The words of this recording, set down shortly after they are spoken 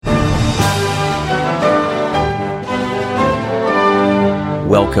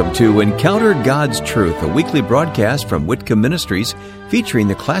Welcome to Encounter God's Truth, a weekly broadcast from Whitcomb Ministries featuring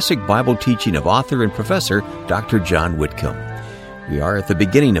the classic Bible teaching of author and professor Dr. John Whitcomb. We are at the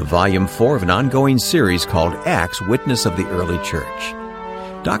beginning of Volume 4 of an ongoing series called Acts, Witness of the Early Church.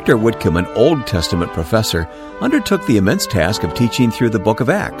 Dr. Whitcomb, an Old Testament professor, undertook the immense task of teaching through the book of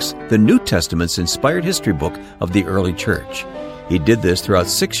Acts, the New Testament's inspired history book of the early church. He did this throughout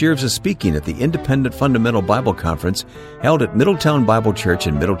 6 years of speaking at the Independent Fundamental Bible Conference held at Middletown Bible Church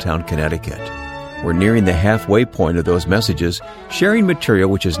in Middletown, Connecticut. We're nearing the halfway point of those messages, sharing material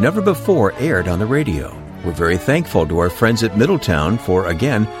which has never before aired on the radio. We're very thankful to our friends at Middletown for,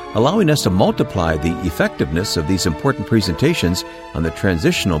 again, allowing us to multiply the effectiveness of these important presentations on the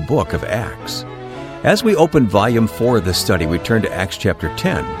transitional book of Acts. As we open Volume 4 of this study, we turn to Acts chapter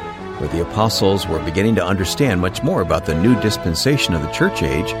 10, where the apostles were beginning to understand much more about the new dispensation of the church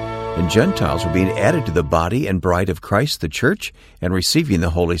age, and Gentiles were being added to the body and bride of Christ, the church, and receiving the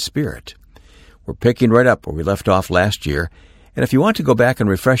Holy Spirit. We're picking right up where we left off last year, and if you want to go back and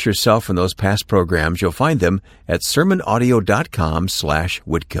refresh yourself from those past programs, you'll find them at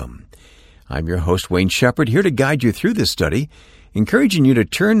sermonaudio.com/Whitcomb. I'm your host, Wayne Shepherd, here to guide you through this study, encouraging you to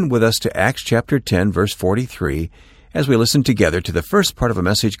turn with us to Acts chapter 10, verse 43, as we listen together to the first part of a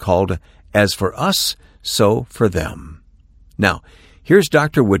message called, As for Us, So for Them. Now, here's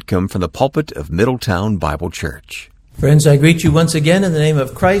Dr. Whitcomb from the pulpit of Middletown Bible Church. Friends, I greet you once again in the name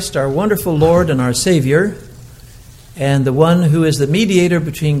of Christ, our wonderful Lord and our Savior, and the one who is the mediator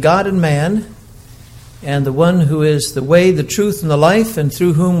between God and man, and the one who is the way, the truth, and the life, and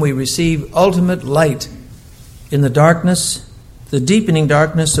through whom we receive ultimate light in the darkness, the deepening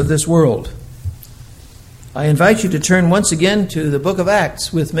darkness of this world. I invite you to turn once again to the book of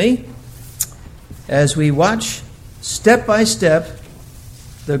Acts with me as we watch step by step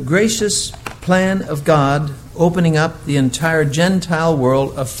the gracious plan of God opening up the entire Gentile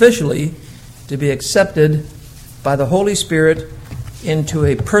world officially to be accepted by the Holy Spirit into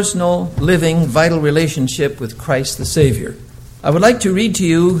a personal, living, vital relationship with Christ the Savior. I would like to read to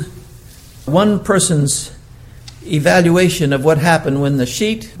you one person's evaluation of what happened when the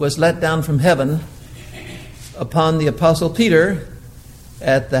sheet was let down from heaven upon the Apostle Peter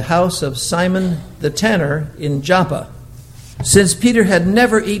at the house of Simon the tanner in Joppa. Since Peter had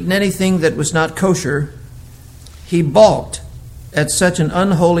never eaten anything that was not kosher, he balked at such an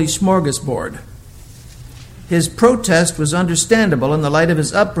unholy smorgasbord. His protest was understandable in the light of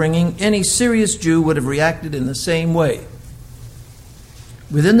his upbringing. Any serious Jew would have reacted in the same way.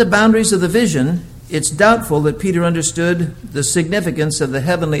 Within the boundaries of the vision, it's doubtful that Peter understood the significance of the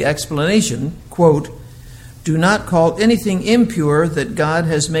heavenly explanation, quote, "Do not call anything impure that God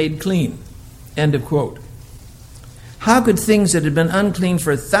has made clean." End of quote. How could things that had been unclean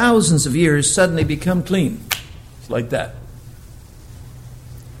for thousands of years suddenly become clean? It's like that.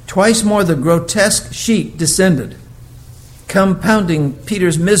 Twice more the grotesque sheet descended, compounding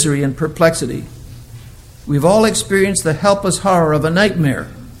Peter's misery and perplexity. We've all experienced the helpless horror of a nightmare.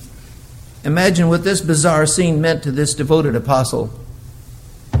 Imagine what this bizarre scene meant to this devoted apostle.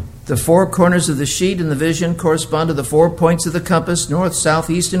 The four corners of the sheet in the vision correspond to the 4 points of the compass, north, south,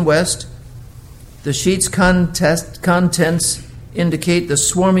 east, and west. The sheet's contents indicate the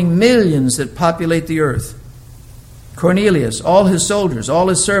swarming millions that populate the earth. Cornelius, all his soldiers, all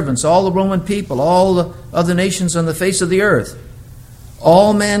his servants, all the Roman people, all the other nations on the face of the earth,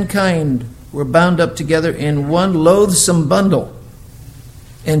 all mankind were bound up together in one loathsome bundle.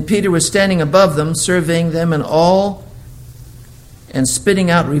 And Peter was standing above them, surveying them in awe and spitting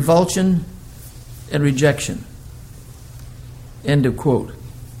out revulsion and rejection. End of quote.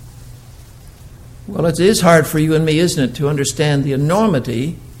 Well, it is hard for you and me, isn't it, to understand the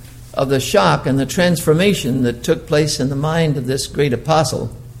enormity of the shock and the transformation that took place in the mind of this great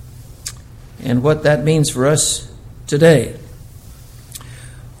apostle and what that means for us today.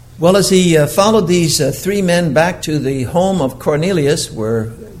 Well, as he followed these three men back to the home of Cornelius,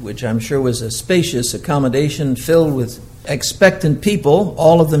 which I'm sure was a spacious accommodation filled with expectant people,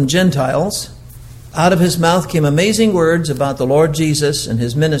 all of them Gentiles, out of his mouth came amazing words about the Lord Jesus and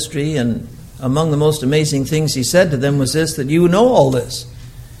his ministry, and among the most amazing things he said to them was this, that you know all this.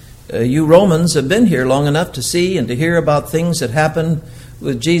 You Romans have been here long enough to see and to hear about things that happened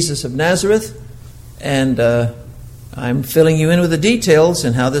with Jesus of Nazareth, and I'm filling you in with the details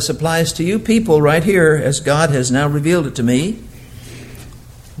and how this applies to you people right here as God has now revealed it to me.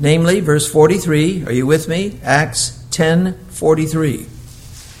 Namely, verse 43, are you with me? Acts 10:43.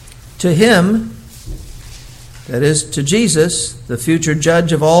 To him, that is to Jesus, the future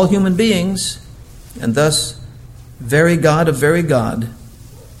judge of all human beings, and thus very God of very God,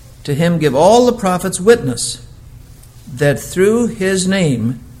 to him give all the prophets witness that through his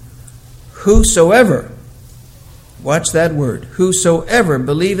name, whosoever, watch that word, whosoever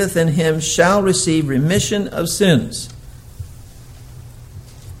believeth in him shall receive remission of sins.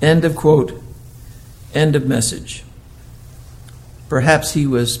 End of quote. End of message. Perhaps he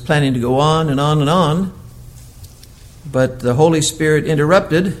was planning to go on and on and on, but the Holy Spirit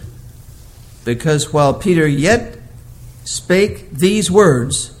interrupted, because while Peter yet spake these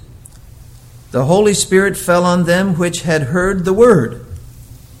words, the Holy Spirit fell on them which had heard the word.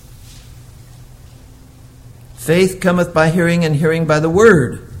 Faith cometh by hearing, and hearing by the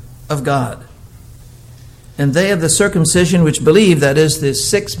word of God. And they of the circumcision which believed, that is, the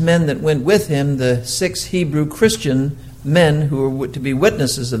 6 men that went with him, the 6 Hebrew Christian men who were to be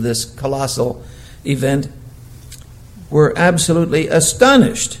witnesses of this colossal event, were absolutely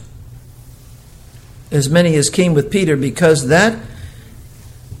astonished, as many as came with Peter, because that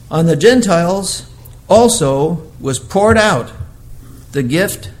on the Gentiles also was poured out the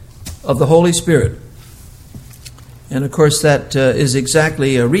gift of the Holy Spirit. And of course that is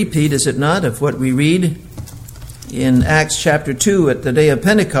exactly a repeat, is it not, of what we read in Acts chapter 2 at the day of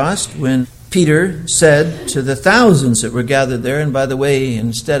Pentecost, when Peter said to the thousands that were gathered there, and by the way,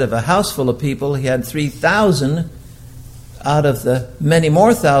 instead of a house full of people, he had 3,000 out of the many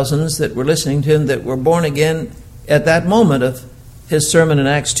more thousands that were listening to him that were born again at that moment of his sermon in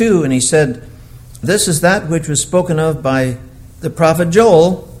Acts 2. And he said, "This is that which was spoken of by the prophet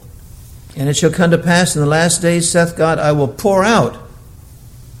Joel, and it shall come to pass in the last days, saith God, I will pour out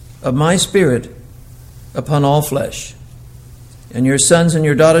of my Spirit upon all flesh. And your sons and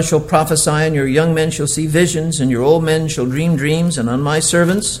your daughters shall prophesy, and your young men shall see visions, and your old men shall dream dreams, and on my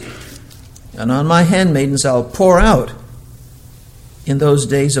servants and on my handmaidens I'll pour out in those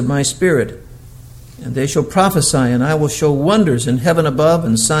days of my Spirit. And they shall prophesy, and I will show wonders in heaven above,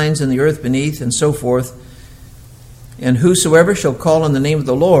 and signs in the earth beneath, and so forth. And whosoever shall call on the name of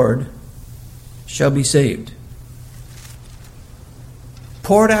the Lord shall be saved."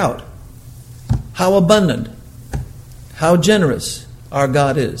 Poured out. How abundant, how generous our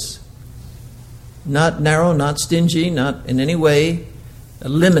God is. Not narrow, not stingy, not in any way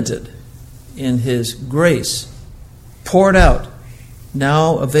limited in his grace. Poured out,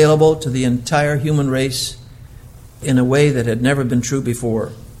 now available to the entire human race in a way that had never been true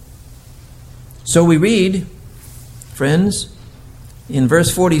before. So we read, friends, in verse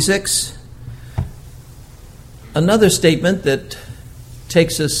 46, another statement that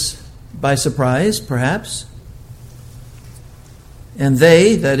takes us by surprise, perhaps. And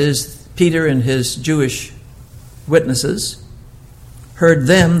they, that is Peter and his Jewish witnesses, heard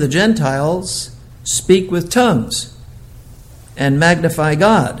them, the Gentiles, speak with tongues and magnify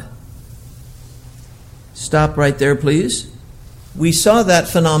God. Stop right there, please. We saw that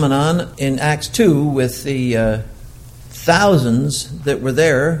phenomenon in Acts 2 with the thousands that were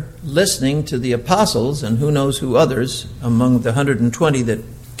there listening to the apostles, and who knows who others among the 120 that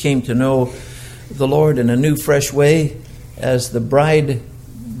came to know the Lord in a new, fresh way as the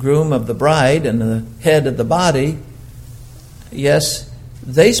bridegroom of the bride and the head of the body. Yes,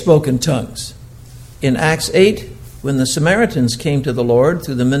 they spoke in tongues. In Acts 8, when the Samaritans came to the Lord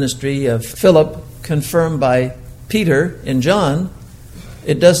through the ministry of Philip, confirmed by Peter and John,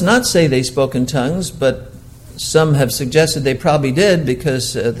 it does not say they spoke in tongues, but some have suggested they probably did,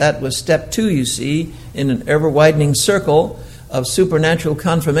 because that was step 2, you see, in an ever-widening circle of supernatural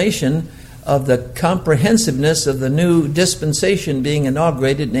confirmation of the comprehensiveness of the new dispensation being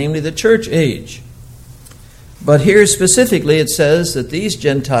inaugurated, namely the church age. But here specifically it says that these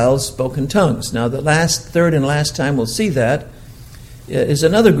Gentiles spoke in tongues. Now the third and last time we'll see that is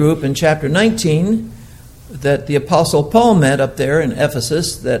another group in chapter 19 that the Apostle Paul met up there in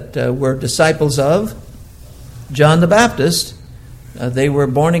Ephesus that were disciples of John the Baptist. They were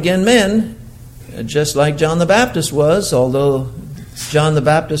born-again men, just like John the Baptist was, although John the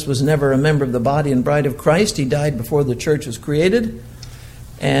Baptist was never a member of the body and bride of Christ. He died before the church was created.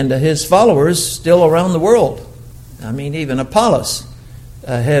 And his followers still around the world. I mean, even Apollos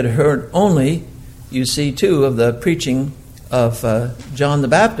had heard only, you see, too, of the preaching of John the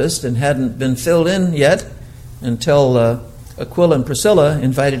Baptist, and hadn't been filled in yet until Aquila and Priscilla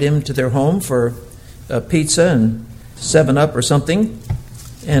invited him to their home for pizza and 7-Up or something,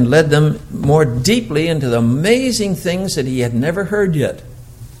 and led them more deeply into the amazing things that he had never heard yet,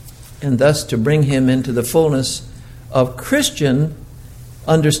 and thus to bring him into the fullness of Christian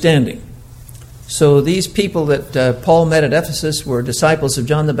understanding. So these people that Paul met at Ephesus were disciples of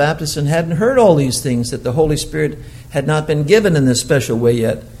John the Baptist and hadn't heard all these things, that the Holy Spirit had not been given in this special way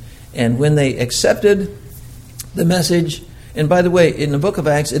yet. And when they accepted the message And by the way, in the book of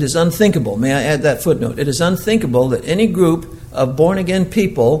Acts, it is unthinkable. May I add that footnote? It is unthinkable that any group of born-again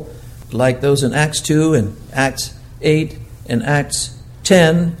people, like those in Acts 2 and Acts 8 and Acts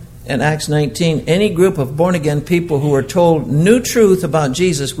 10 and Acts 19, any group of born-again people who were told new truth about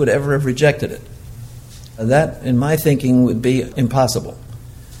Jesus would ever have rejected it. That, in my thinking, would be impossible.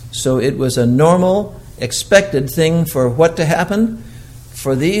 So it was a normal, expected thing for what to happen?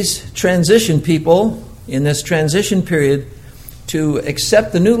 For these transition people in this transition period to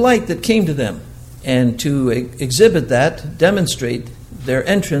accept the new light that came to them and to exhibit that, demonstrate their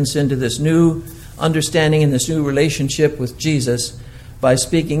entrance into this new understanding and this new relationship with Jesus by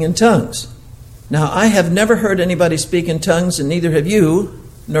speaking in tongues. Now, I have never heard anybody speak in tongues, and neither have you,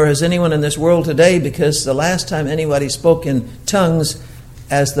 nor has anyone in this world today, because the last time anybody spoke in tongues,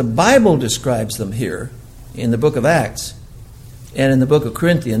 as the Bible describes them here in the book of Acts and in the book of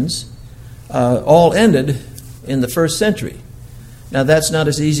Corinthians, all ended in the first century. Now, that's not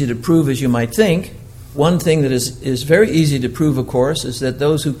as easy to prove as you might think. One thing that is very easy to prove, of course, is that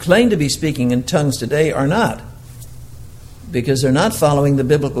those who claim to be speaking in tongues today are not, because they're not following the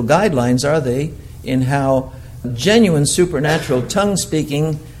biblical guidelines, are they, in how genuine supernatural tongue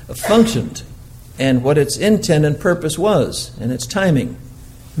speaking functioned and what its intent and purpose was and its timing.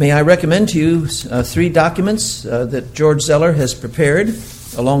 May I recommend to you 3 documents that George Zeller has prepared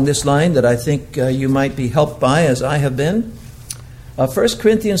along this line that I think you might be helped by, as I have been. 1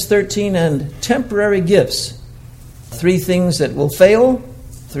 Corinthians 13 and temporary gifts. 3 things that will fail,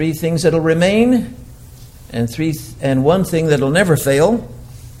 3 things that will remain, and 1 thing that will never fail.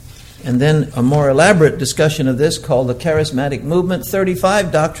 And then a more elaborate discussion of this called the Charismatic Movement,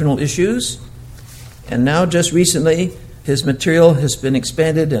 35 doctrinal issues. And now just recently, his material has been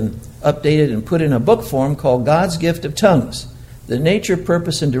expanded and updated and put in a book form called God's Gift of Tongues, the nature,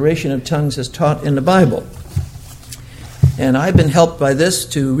 purpose, and duration of tongues as taught in the Bible. And I've been helped by this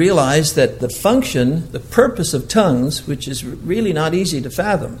to realize that the function, the purpose of tongues, which is really not easy to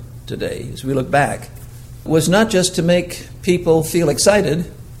fathom today as we look back, was not just to make people feel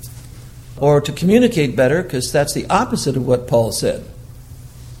excited or to communicate better, because that's the opposite of what Paul said.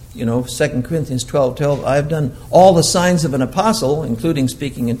 2 Corinthians 12:12, I have done all the signs of an apostle, including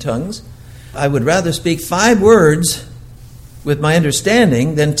speaking in tongues. I would rather speak 5 words with my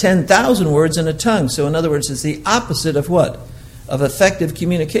understanding than 10,000 words in a tongue. So in other words, it's the opposite of what? Of effective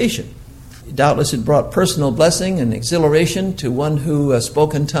communication. Doubtless it brought personal blessing and exhilaration to one who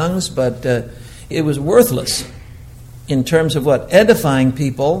spoke in tongues, but it was worthless in terms of what? Edifying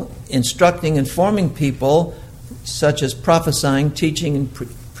people, instructing, informing people, such as prophesying, teaching,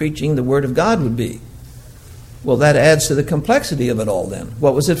 and preaching the Word of God would be. Well, that adds to the complexity of it all then.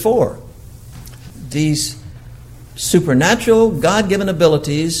 What was it for? These supernatural, God-given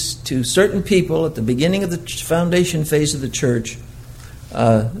abilities to certain people at the beginning of the foundation phase of the church,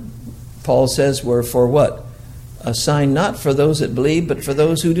 Paul says, were for what? A sign not for those that believe, but for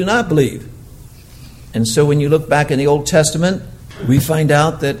those who do not believe. And so when you look back in the Old Testament, we find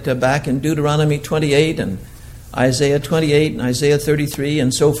out that back in Deuteronomy 28 and Isaiah 28 and Isaiah 33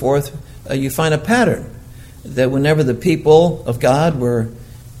 and so forth, you find a pattern that whenever the people of God were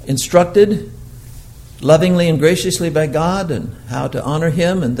instructed lovingly and graciously by God and how to honor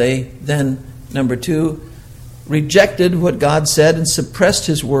Him, and they then, number 2, rejected what God said and suppressed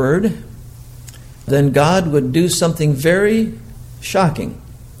His Word, then God would do something very shocking.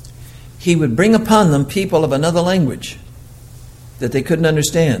 He would bring upon them people of another language that they couldn't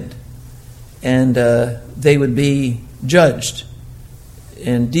understand, and they would be judged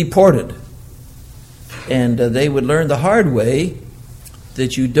and deported, and they would learn the hard way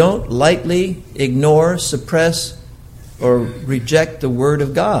that you don't lightly ignore, suppress, or reject the Word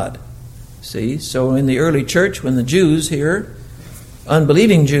of God. See, so in the early church, when the Jews here,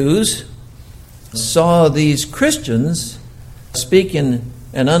 unbelieving Jews, saw these Christians speak in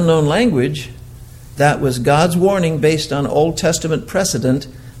an unknown language, that was God's warning based on Old Testament precedent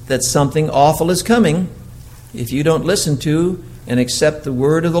that something awful is coming if you don't listen to and accept the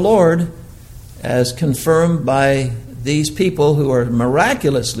word of the Lord as confirmed by these people who are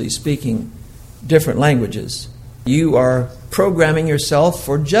miraculously speaking different languages. You are programming yourself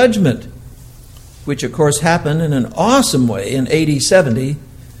for judgment, which of course happened in an awesome way in AD 70,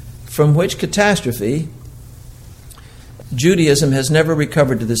 from which catastrophe Judaism has never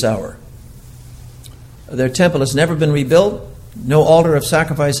recovered to this hour. Their temple has never been rebuilt. No altar of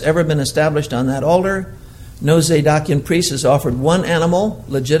sacrifice ever been established on that altar. No Zadokian priest has offered one animal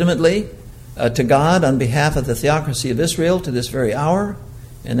legitimately to God on behalf of the theocracy of Israel to this very hour.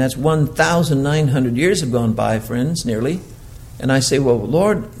 And that's 1,900 years have gone by, friends, nearly. And I say, well,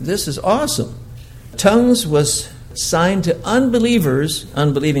 Lord, this is awesome. Tongues was sign to unbelievers,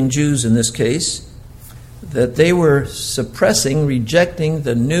 unbelieving Jews in this case, that they were suppressing, rejecting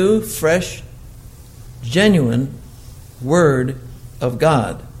the new, fresh, genuine Word of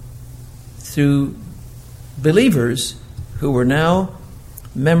God through believers who were now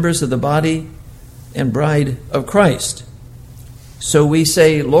members of the body and bride of Christ. So we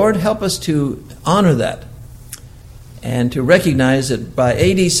say, Lord, help us to honor that and to recognize that by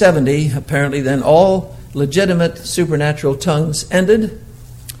AD 70, apparently then all legitimate supernatural tongues ended.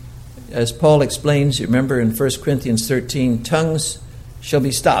 As Paul explains, you remember in 1 Corinthians 13, tongues shall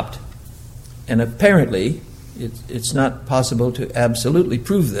be stopped. And apparently, it's not possible to absolutely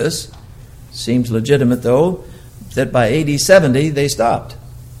prove this. Seems legitimate, though, that by AD 70 they stopped.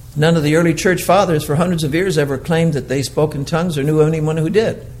 None of the early church fathers for hundreds of years ever claimed that they spoke in tongues or knew anyone who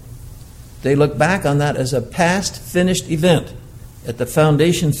did. They look back on that as a past, finished event at the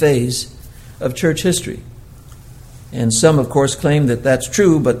foundation phase of church history. And some, of course, claim that that's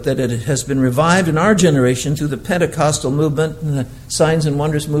true, but that it has been revived in our generation through the Pentecostal movement and the signs and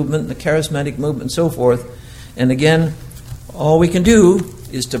wonders movement and the charismatic movement and so forth. And again, all we can do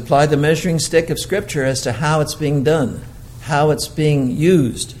is to apply the measuring stick of Scripture as to how it's being done, how it's being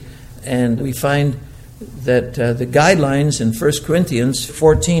used. And we find that the guidelines in 1 Corinthians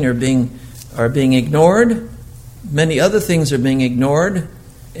 14 are being ignored. Many other things are being ignored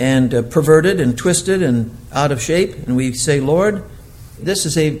and perverted and twisted and out of shape. And we say, Lord, this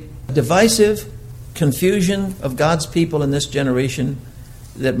is a divisive confusion of God's people in this generation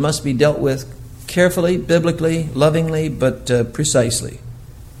that must be dealt with carefully, biblically, lovingly, but precisely.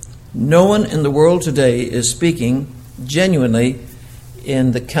 No one in the world today is speaking genuinely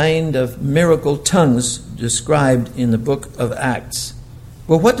in the kind of miracle tongues described in the book of Acts.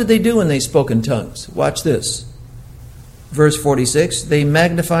 Well, what did they do when they spoke in tongues? Watch this. Verse 46, they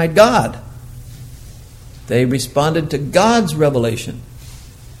magnified God. They responded to God's revelation.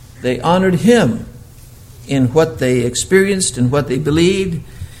 They honored Him in what they experienced and what they believed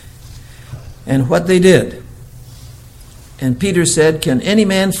and what they did. And Peter said, can any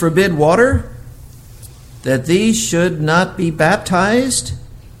man forbid water, that these should not be baptized?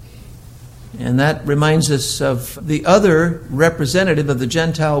 And that reminds us of the other representative of the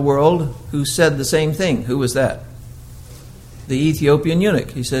Gentile world who said the same thing. Who was that? The Ethiopian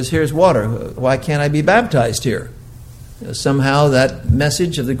eunuch. He says, here's water. Why can't I be baptized here? Somehow that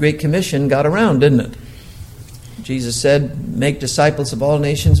message of the Great Commission got around, didn't it? Jesus said, make disciples of all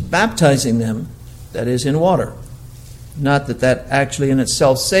nations, baptizing them, that is, in water. Not that actually in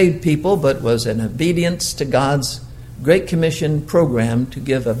itself saved people, but was an obedience to God's Great Commission program to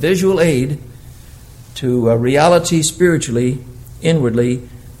give a visual aid to a reality spiritually, inwardly,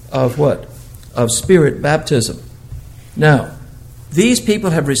 of what? Of Spirit baptism. Now, these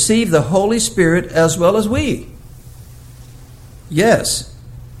people have received the Holy Spirit as well as we. Yes,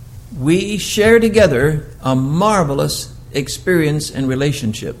 we share together a marvelous experience and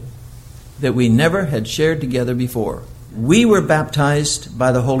relationship that we never had shared together before. We were baptized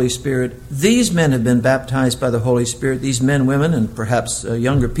by the Holy Spirit. These men have been baptized by the Holy Spirit. These men, women, and perhaps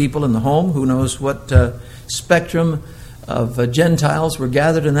younger people in the home. Who knows what spectrum of Gentiles were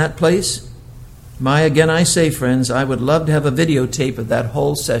gathered in that place. Again, I say, friends, I would love to have a videotape of that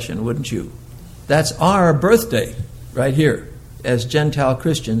whole session, wouldn't you? That's our birthday right here as Gentile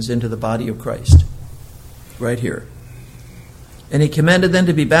Christians into the body of Christ. Right here. And he commanded them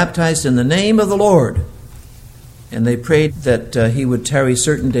to be baptized in the name of the Lord. And they prayed that he would tarry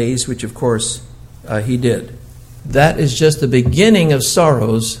certain days, which of course he did. That is just the beginning of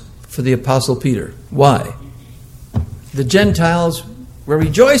sorrows for the Apostle Peter. Why? The Gentiles were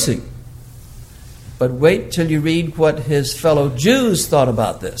rejoicing. But wait till you read what his fellow Jews thought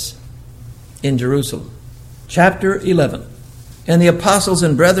about this in Jerusalem. Chapter 11. And the apostles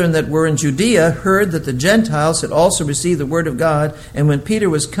and brethren that were in Judea heard that the Gentiles had also received the word of God. And when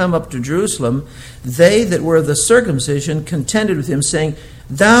Peter was come up to Jerusalem, they that were of the circumcision contended with him, saying,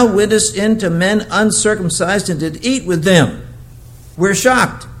 Thou wentest in to men uncircumcised and did eat with them. We're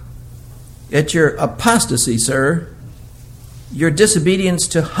shocked at your apostasy, sir. Your disobedience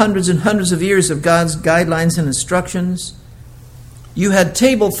to hundreds and hundreds of years of God's guidelines and instructions. You had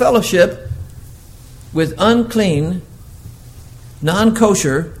table fellowship with unclean,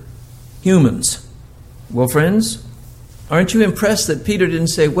 non-kosher humans. Well, friends, aren't you impressed that Peter didn't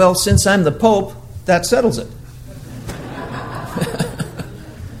say, well, since I'm the Pope, that settles it.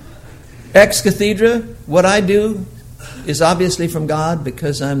 Ex cathedra, what I do is obviously from God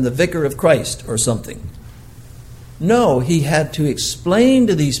because I'm the vicar of Christ or something. No, he had to explain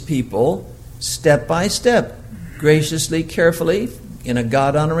to these people step by step, graciously, carefully, in a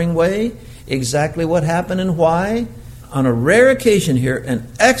God-honoring way, exactly what happened and why. On a rare occasion here, an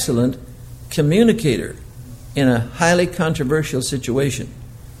excellent communicator in a highly controversial situation,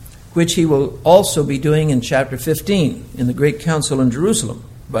 which he will also be doing in chapter 15 in the Great Council in Jerusalem,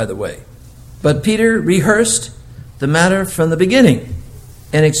 by the way. But Peter rehearsed the matter from the beginning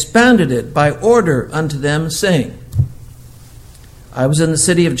and expounded it by order unto them, saying, I was in the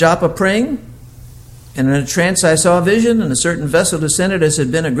city of Joppa praying, and in a trance I saw a vision, and a certain vessel descended as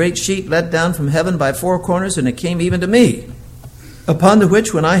had been a great sheet let down from heaven by four corners, and it came even to me. Upon the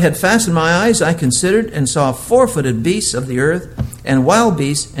which, when I had fastened my eyes, I considered and saw four-footed beasts of the earth, and wild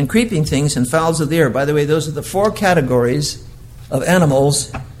beasts, and creeping things, and fowls of the air. By the way, those are the four categories of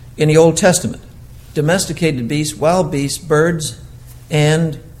animals in the Old Testament. Domesticated beasts, wild beasts, birds,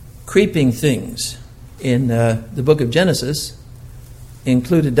 and creeping things. In the book of Genesis,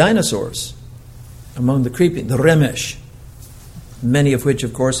 included dinosaurs among the creeping, the Remesh, many of which,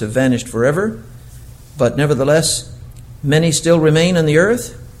 of course, have vanished forever, but nevertheless, many still remain on the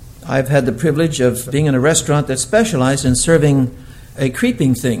earth. I've had the privilege of being in a restaurant that specialized in serving a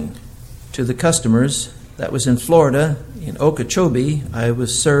creeping thing to the customers. That was in Florida, in Okeechobee. I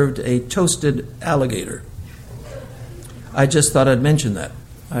was served a toasted alligator. I just thought I'd mention that.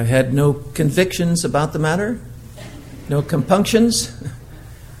 I had no convictions about the matter, no compunctions,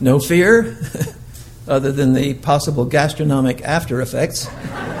 no fear, other than the possible gastronomic after effects.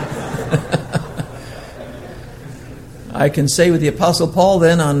 I can say with the Apostle Paul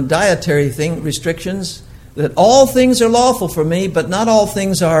then on dietary restrictions that all things are lawful for me, but not all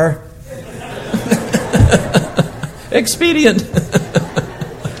things are expedient,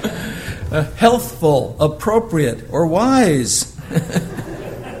 healthful, appropriate, or wise.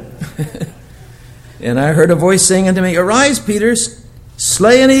 And I heard a voice saying unto me, Arise, Peter,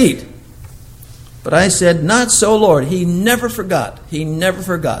 slay and eat. But I said, Not so, Lord. He never forgot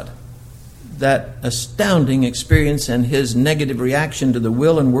that astounding experience and his negative reaction to the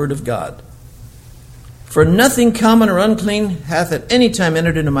will and word of God. For nothing common or unclean hath at any time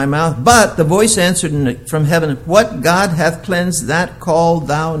entered into my mouth, but the voice answered from heaven, What God hath cleansed, that call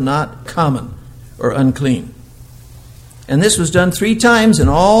thou not common or unclean. And this was done 3 times, and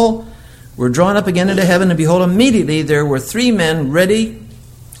all were drawn up again into heaven, and behold, immediately there were 3 men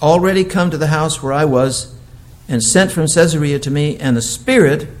already come to the house where I was, and sent from Caesarea to me, and the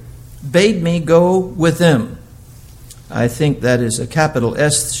Spirit bade me go with them. I think that is a capital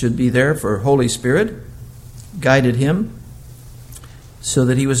S should be there for Holy Spirit, guided him, so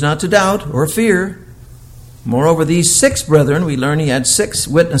that he was not to doubt or fear. Moreover, these 6 brethren, we learn he had 6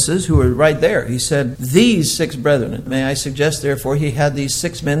 witnesses who were right there. He said, these 6 brethren. May I suggest, therefore, he had these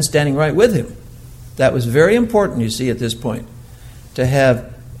 6 men standing right with him. That was very important, you see, at this point, to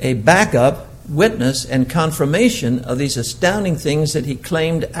have a backup witness and confirmation of these astounding things that he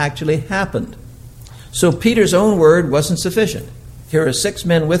claimed actually happened. So Peter's own word wasn't sufficient. Here are 6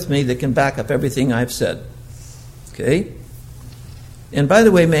 men with me that can back up everything I've said. Okay? And by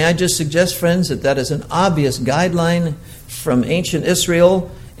the way, may I just suggest, friends, that is an obvious guideline from ancient Israel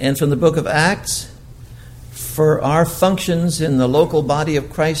and from the book of Acts for our functions in the local body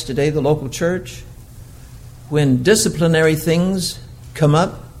of Christ today, the local church. When disciplinary things come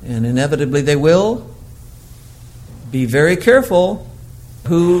up, and inevitably they will, be very careful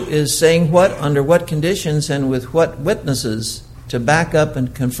who is saying what, under what conditions, and with what witnesses to back up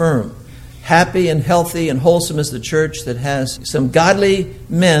and confirm. Happy and healthy and wholesome is the church that has some godly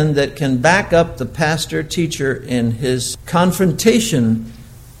men that can back up the pastor, teacher in his confrontation,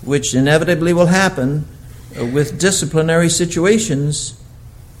 which inevitably will happen with disciplinary situations.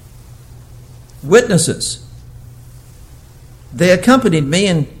 Witnesses. They accompanied me,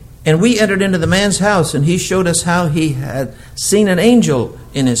 and we entered into the man's house, and he showed us how he had seen an angel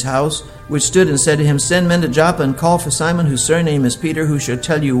in his house, which stood and said to him, Send men to Joppa and call for Simon, whose surname is Peter, who shall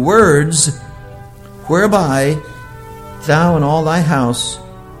tell you words whereby thou and all thy house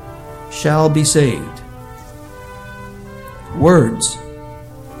shall be saved. Words.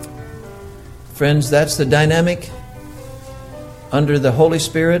 Friends, that's the dynamic under the Holy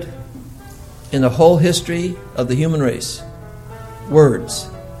Spirit in the whole history of the human race. Words.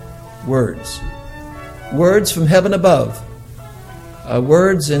 Words. Words from heaven above.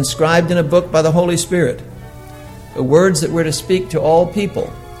 Words inscribed in a book by the Holy Spirit. Words that we're to speak to all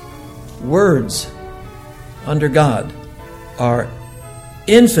people. Words under God are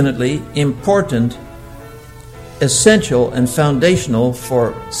infinitely important, essential, and foundational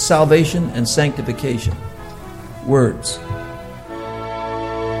for salvation and sanctification. Words.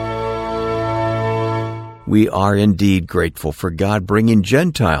 We are indeed grateful for God bringing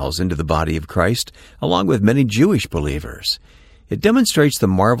Gentiles into the body of Christ, along with many Jewish believers. It demonstrates the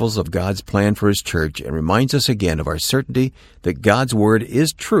marvels of God's plan for His church and reminds us again of our certainty that God's Word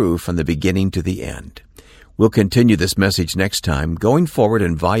is true from the beginning to the end. We'll continue this message next time, going forward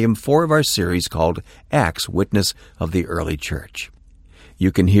in Volume 4 of our series called Acts, Witness of the Early Church.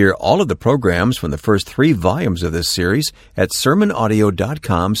 You can hear all of the programs from the first 3 volumes of this series at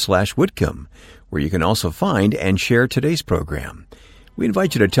sermonaudio.com/Whitcomb, where you can also find and share today's program. We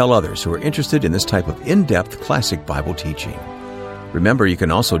invite you to tell others who are interested in this type of in-depth classic Bible teaching. Remember, you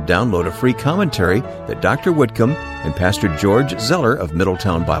can also download a free commentary that Dr. Whitcomb and Pastor George Zeller of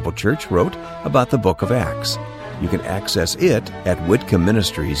Middletown Bible Church wrote about the book of Acts. You can access it at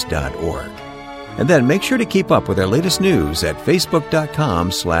whitcombministries.org. And then make sure to keep up with our latest news at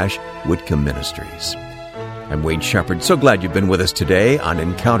facebook.com/Whitcomb Ministries. I'm Wade Shepherd. So glad you've been with us today on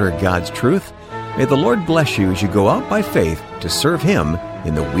Encounter God's Truth. May the Lord bless you as you go out by faith to serve Him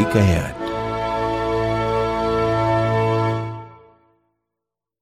in the week ahead.